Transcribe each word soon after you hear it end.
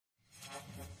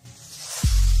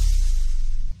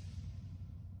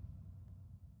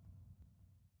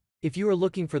If you are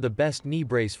looking for the best knee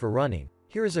brace for running,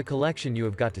 here is a collection you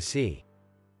have got to see.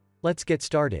 Let's get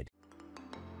started.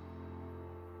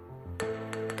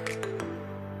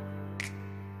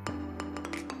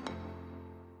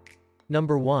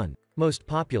 Number 1. Most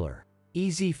popular.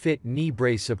 Easy Fit Knee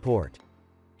Brace Support.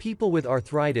 People with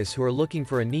arthritis who are looking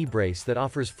for a knee brace that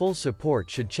offers full support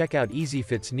should check out Easy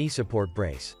Fit's Knee Support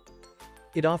Brace.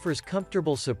 It offers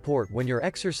comfortable support when you're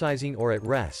exercising or at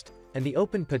rest, and the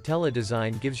open patella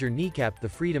design gives your kneecap the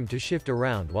freedom to shift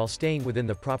around while staying within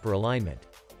the proper alignment.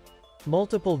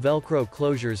 Multiple Velcro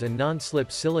closures and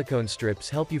non-slip silicone strips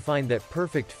help you find that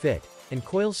perfect fit, and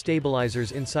coil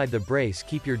stabilizers inside the brace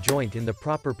keep your joint in the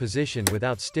proper position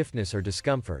without stiffness or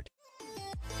discomfort.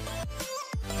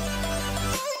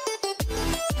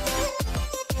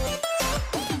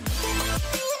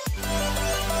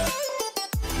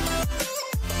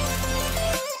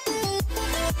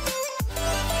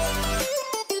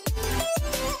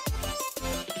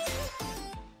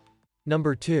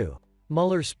 Number 2.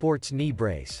 Muller Sports Knee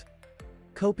Brace.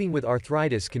 Coping with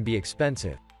arthritis can be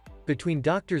expensive. Between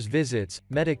doctor's visits,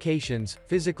 medications,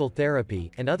 physical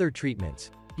therapy, and other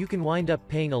treatments, you can wind up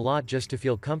paying a lot just to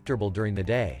feel comfortable during the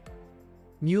day.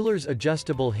 Muller's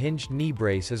adjustable hinged knee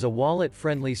brace is a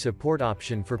wallet-friendly support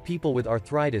option for people with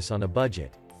arthritis on a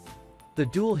budget. The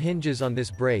dual hinges on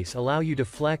this brace allow you to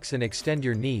flex and extend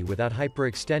your knee without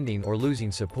hyperextending or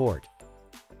losing support.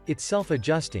 It's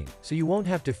self-adjusting, so you won't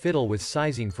have to fiddle with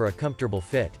sizing for a comfortable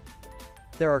fit.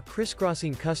 There are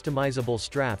crisscrossing customizable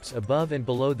straps above and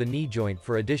below the knee joint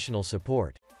for additional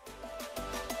support.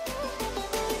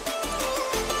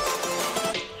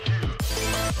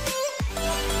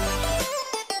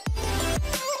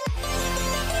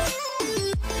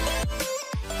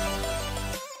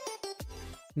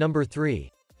 Number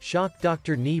 3. Shock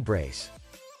Doctor Knee Brace.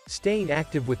 Staying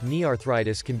active with knee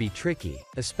arthritis can be tricky,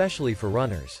 especially for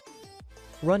runners.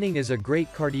 Running is a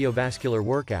great cardiovascular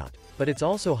workout, but it's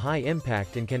also high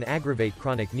impact and can aggravate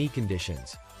chronic knee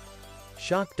conditions.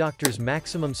 Shock Doctor's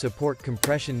Maximum Support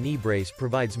Compression Knee Brace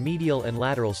provides medial and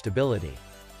lateral stability,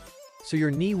 so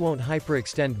your knee won't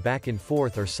hyperextend back and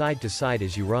forth or side to side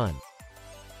as you run.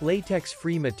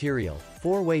 Latex-free material,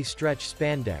 4-way stretch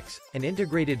spandex, and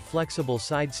integrated flexible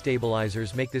side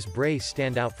stabilizers make this brace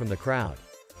stand out from the crowd.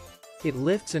 It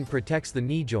lifts and protects the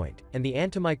knee joint, and the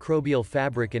antimicrobial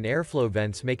fabric and airflow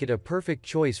vents make it a perfect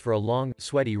choice for a long,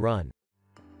 sweaty run.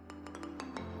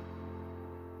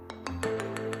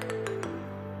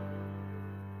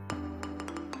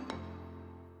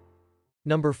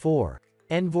 Number 4.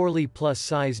 Envorli Plus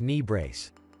Size Knee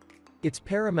Brace. It's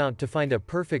paramount to find a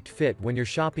perfect fit when you're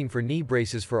shopping for knee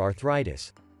braces for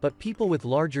arthritis, but people with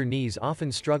larger knees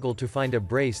often struggle to find a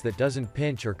brace that doesn't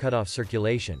pinch or cut off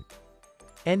circulation.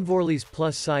 Envorli's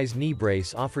plus-size knee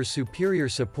brace offers superior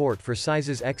support for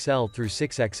sizes XL through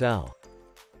 6XL.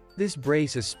 This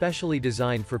brace is specially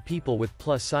designed for people with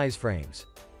plus-size frames.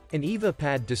 An EVA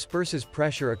pad disperses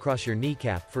pressure across your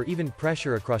kneecap for even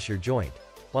pressure across your joint,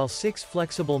 while 6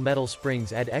 flexible metal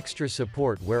springs add extra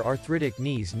support where arthritic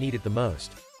knees need it the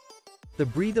most. The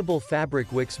breathable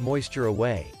fabric wicks moisture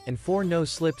away, and 4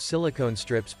 no-slip silicone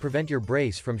strips prevent your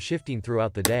brace from shifting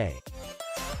throughout the day.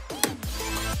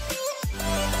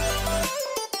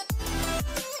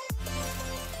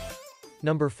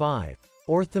 Number 5.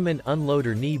 Orthoman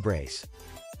Unloader Knee Brace.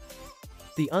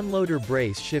 The unloader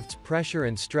brace shifts pressure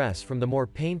and stress from the more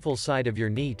painful side of your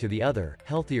knee to the other,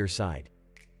 healthier side.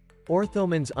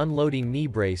 Orthoman's unloading knee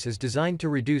brace is designed to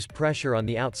reduce pressure on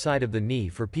the outside of the knee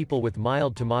for people with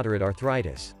mild to moderate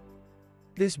arthritis.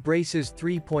 This brace's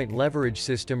 3-point leverage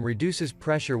system reduces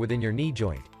pressure within your knee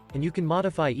joint, and you can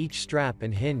modify each strap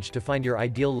and hinge to find your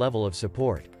ideal level of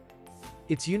support.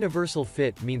 Its universal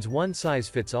fit means one size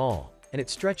fits all, and it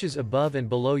stretches above and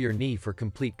below your knee for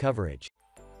complete coverage.